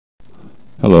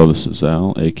Hello, this is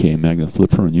Al, aka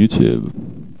Magnetflipper on YouTube.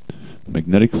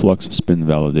 Magnetic flux spin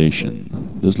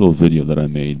validation. This little video that I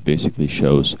made basically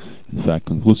shows, in fact,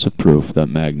 conclusive proof that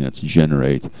magnets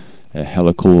generate a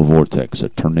helical vortex, a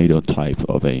tornado type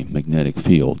of a magnetic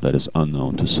field that is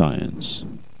unknown to science.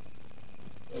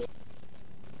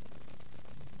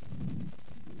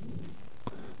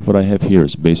 What I have here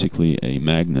is basically a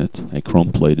magnet, a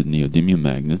chrome-plated neodymium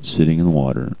magnet sitting in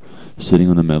water, sitting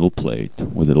on a metal plate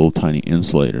with a little tiny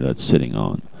insulator that's sitting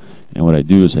on. And what I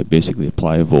do is I basically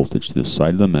apply a voltage to the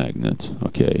side of the magnet,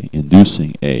 okay,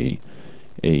 inducing a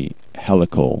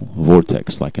helical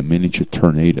vortex, like a miniature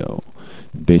tornado,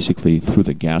 basically through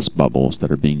the gas bubbles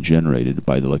that are being generated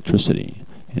by the electricity.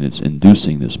 And it's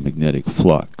inducing this magnetic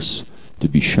flux to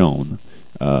be shown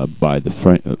by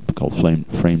the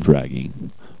frame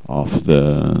dragging off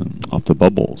the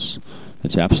bubbles.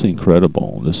 It's absolutely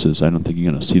incredible. This is, I don't think you're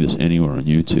going to see this anywhere on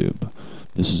YouTube.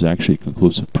 This is actually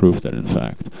conclusive proof that, in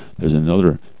fact, there's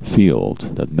another field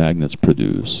that magnets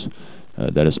produce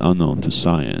that is unknown to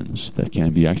science that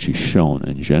can be actually shown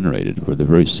and generated with a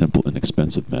very simple,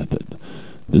 inexpensive method.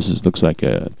 This looks like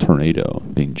a tornado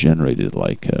being generated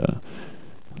like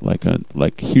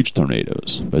huge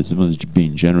tornadoes, but it's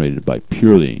being generated by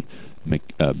purely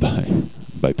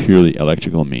by purely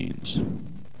electrical means.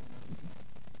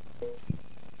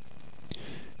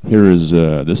 Here is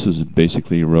this is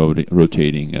basically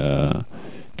rotating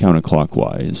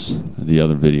counterclockwise. The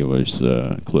other video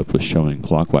clip was showing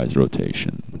clockwise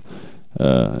rotation.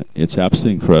 It's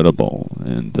absolutely incredible,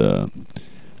 and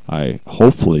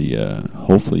hopefully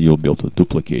you'll be able to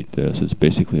duplicate this. It's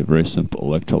basically a very simple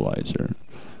electrolyzer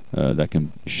that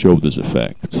can show this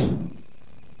effect.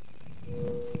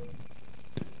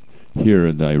 Here,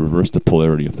 I reverse the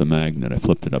polarity of the magnet. I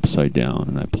flipped it upside down,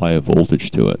 and I apply a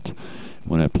voltage to it.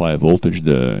 When I apply a voltage,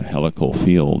 the helical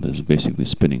field is basically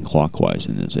spinning clockwise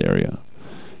in this area.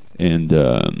 And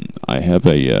I have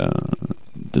a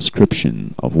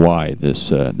description of why this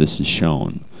is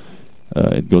shown.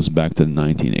 It goes back to the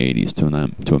 1980s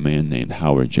to a man named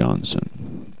Howard Johnson.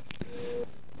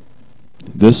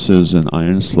 This is an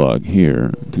iron slug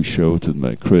here to show to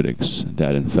my critics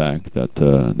that, in fact, that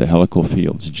the helical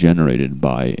field is generated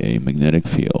by a magnetic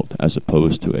field as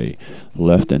opposed to a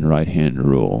left and right hand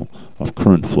rule of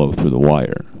current flow through the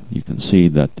wire. You can see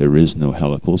that there is no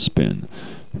helical spin.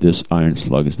 This iron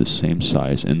slug is the same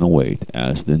size and the weight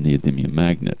as the neodymium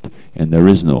magnet, and there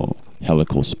is no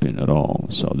helical spin at all.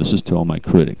 So this is to all my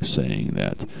critics saying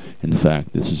that, in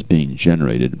fact, this is being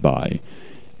generated by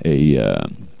a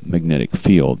magnetic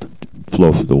field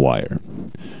flow through the wire.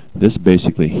 This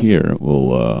basically here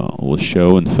will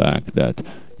show, in fact, that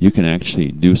you can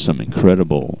actually do some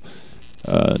incredible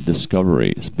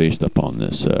discoveries based upon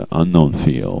this unknown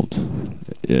field,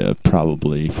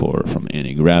 probably from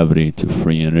anti-gravity to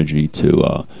free energy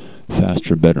to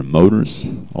faster, better motors,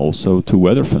 also to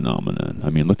weather phenomena. I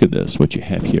mean, look at this. What you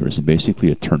have here is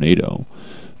basically a tornado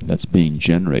that's being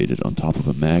generated on top of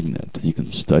a magnet. You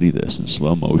can study this in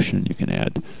slow motion. You can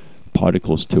add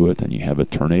particles to it, and you have a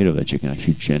tornado that you can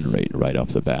actually generate right off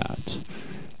the bat.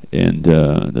 And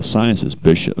the science is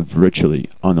virtually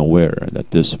unaware that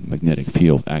this magnetic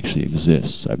field actually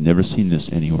exists. I've never seen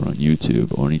this anywhere on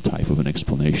YouTube or any type of an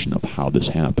explanation of how this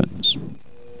happens.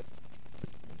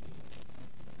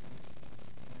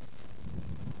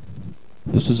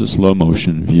 This is a slow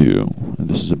motion view, and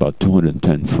this is about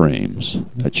 210 frames,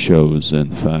 that shows,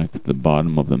 in fact, the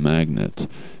bottom of the magnet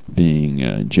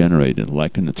being generated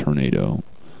like in a tornado,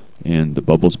 and the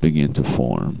bubbles begin to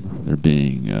form. They're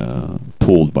being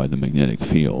pulled by the magnetic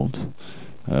field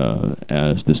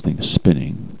as this thing is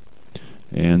spinning.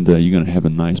 And you're going to have a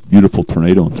nice, beautiful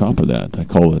tornado on top of that. I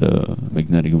call it a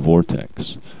magnetic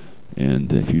vortex.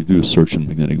 And if you do a search on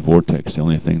magnetic vortex, the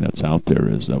only thing that's out there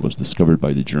is that was discovered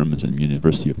by the Germans in the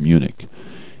University of Munich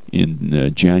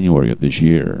in January of this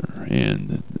year.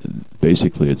 And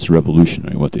basically it's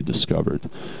revolutionary what they discovered.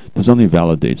 This only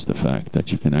validates the fact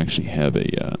that you can actually have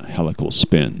a helical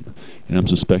spin. And I'm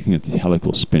suspecting that the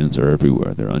helical spins are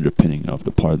everywhere. They're underpinning of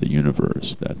the part of the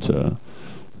universe that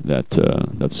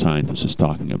scientists is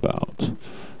talking about.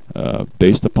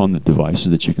 Based upon the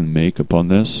devices that you can make upon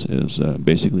this is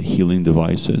basically healing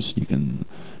devices. You can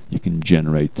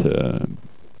generate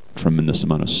tremendous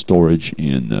amount of storage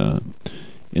in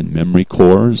memory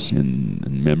cores,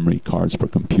 in memory cards for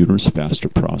computers, faster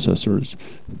processors,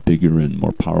 bigger and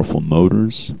more powerful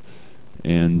motors,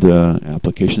 and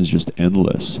applications just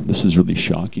endless. This is really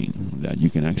shocking that you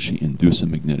can actually induce a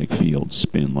magnetic field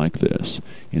spin like this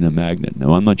in a magnet.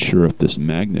 Now, I'm not sure if this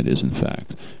magnet is in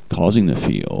fact causing the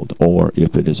field, or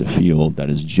if it is a field that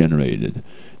is generated,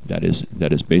 that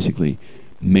is basically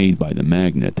made by the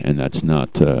magnet, and that's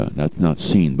not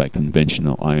seen by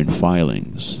conventional ion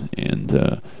filings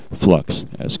and flux,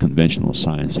 as conventional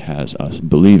science has us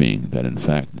believing that in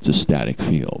fact it's a static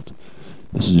field.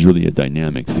 This is really a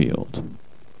dynamic field.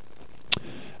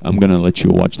 I'm going to let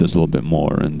you watch this a little bit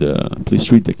more, and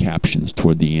please read the captions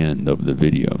toward the end of the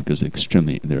video because they're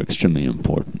extremely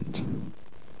important.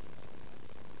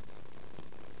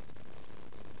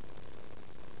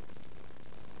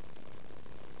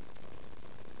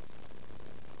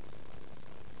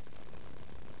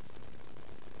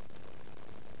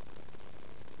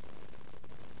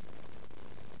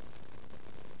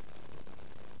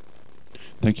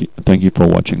 Thank you for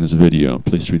watching this video.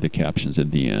 Please read the captions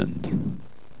at the end.